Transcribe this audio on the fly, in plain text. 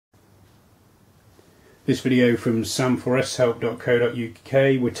This video from Sam4S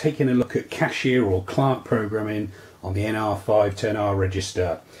help.co.uk. We're taking a look at Cashier or Clerk programming on the NR-510R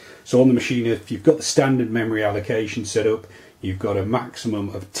register. So on the machine, if you've got the standard memory allocation set up, you've got a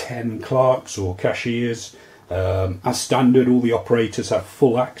maximum of 10 clerks or cashiers. As standard, all the operators have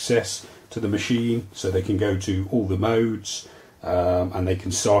full access to the machine, so they can go to all the modes and they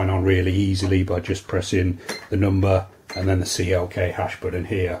can sign on really easily by just pressing the number and then the CLK hash button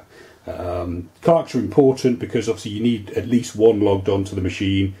here. Clerks are important because obviously you need at least one logged onto the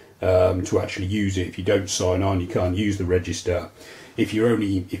machine to actually use it. If you don't sign on, you can't use the register. If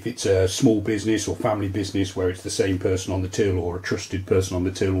it's a small business or family business where it's the same person on the till or a trusted person on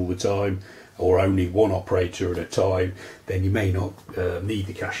the till all the time, or only one operator at a time, then you may not need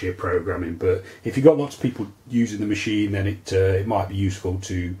the cashier programming. But if you've got lots of people using the machine, then it might be useful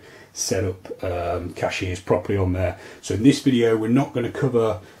to set up cashiers properly on there. So in this video we're not going to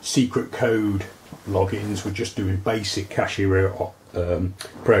cover secret code logins, we're just doing basic cashier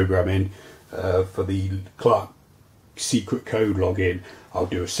programming. For the Clerk secret code login, I'll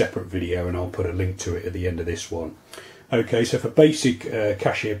do a separate video and I'll put a link to it at the end of this one. Okay, so for basic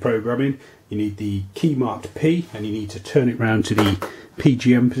cashier programming, you need the key marked P and you need to turn it round to the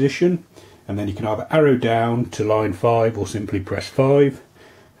PGM position, and then you can either arrow down to line 5 or simply press 5.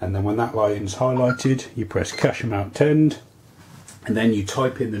 And then when that line's highlighted, you press cash amount tend, and then you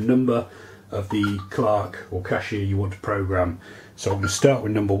type in the number of the clerk or cashier you want to program. So I'm going to start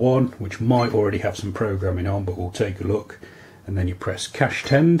with number 1, which might already have some programming on, but we'll take a look. And then you press cash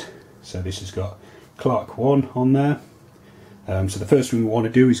tend. So this has got clerk 1 on there. So the first thing we want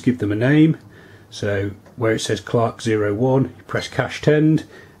to do is give them a name. So where it says clerk 01, you press cash tend,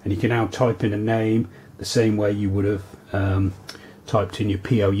 and you can now type in a name the same way you would have typed in your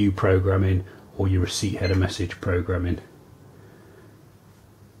PLU programming or your receipt header message programming.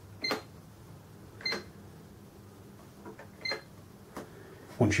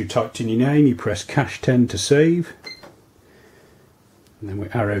 Once you've typed in your name, you press cash tend to save, and then we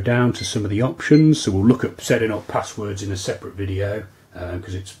arrow down to some of the options. So we'll look at setting up passwords in a separate video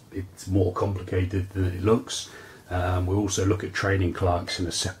because it's more complicated than it looks. We'll also look at training clerks in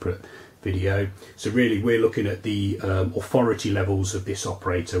a separate video. So really we're looking at the authority levels of this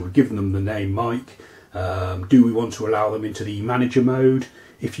operator. We've given them the name Mike. Do we want to allow them into the manager mode?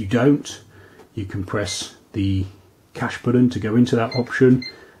 If you don't, you can press the cash button to go into that option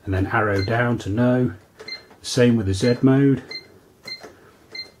and then arrow down to no. Same with the Z mode.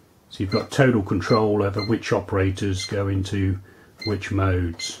 So you've got total control over which operators go into which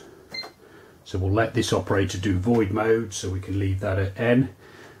modes. So we'll let this operator do void mode, so we can leave that at N.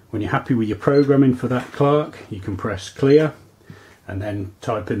 When you're happy with your programming for that clerk, you can press clear and then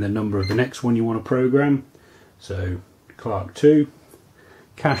type in the number of the next one you want to program. So clerk 2,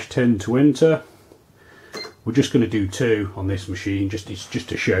 cash tend to enter. We're just going to do 2 on this machine, just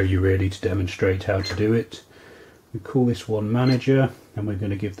to show you, really, to demonstrate how to do it. We call this one manager and we're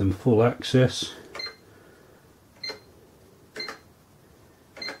going to give them full access.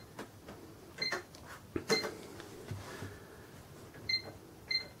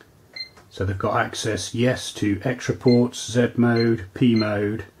 So they've got access, yes, to X reports, Z mode, P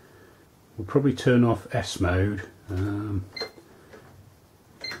mode. We'll probably turn off S mode and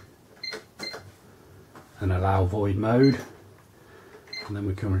allow void mode. And then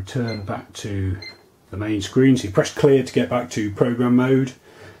we can return back to the main screen. So you press clear to get back to program mode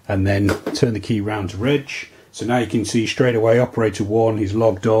and then turn the key round to reg. So now you can see straight away operator 1 is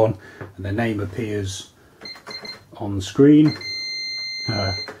logged on and their name appears on the screen.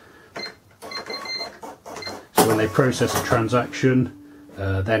 So when they process a transaction,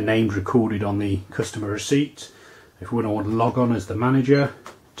 their name's recorded on the customer receipt. If we want to log on as the manager,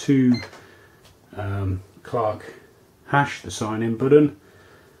 to clerk hash, the sign in button,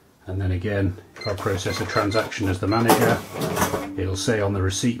 and then again if I process a transaction as the manager, it'll say on the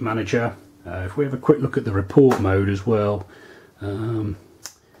receipt manager. If we have a quick look at the report mode as well, let's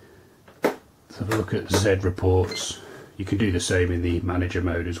have a look at Z reports. You can do the same in the manager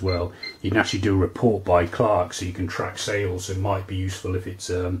mode as well. You can actually do a report by clerk, so you can track sales. It might be useful if it's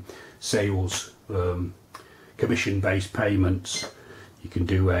sales commission based payments. You can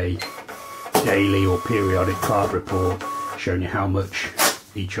do a daily or periodic clerk report showing you how much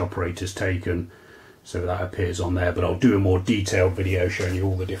each operator's taken, so that appears on there. But I'll do a more detailed video showing you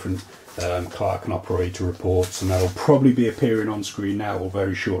all the different clerk and operator reports, and that'll probably be appearing on screen now or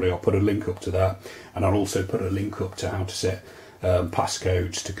very shortly. I'll put a link up to that, and I'll also put a link up to how to set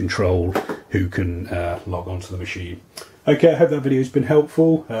passcodes to control who can log onto the machine. Okay, I hope that video has been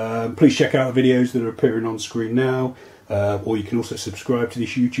helpful. Please check out the videos that are appearing on screen now. or you can also subscribe to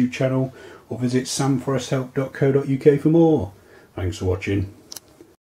this YouTube channel or visit sam4shelp.co.uk for more. Thanks for watching.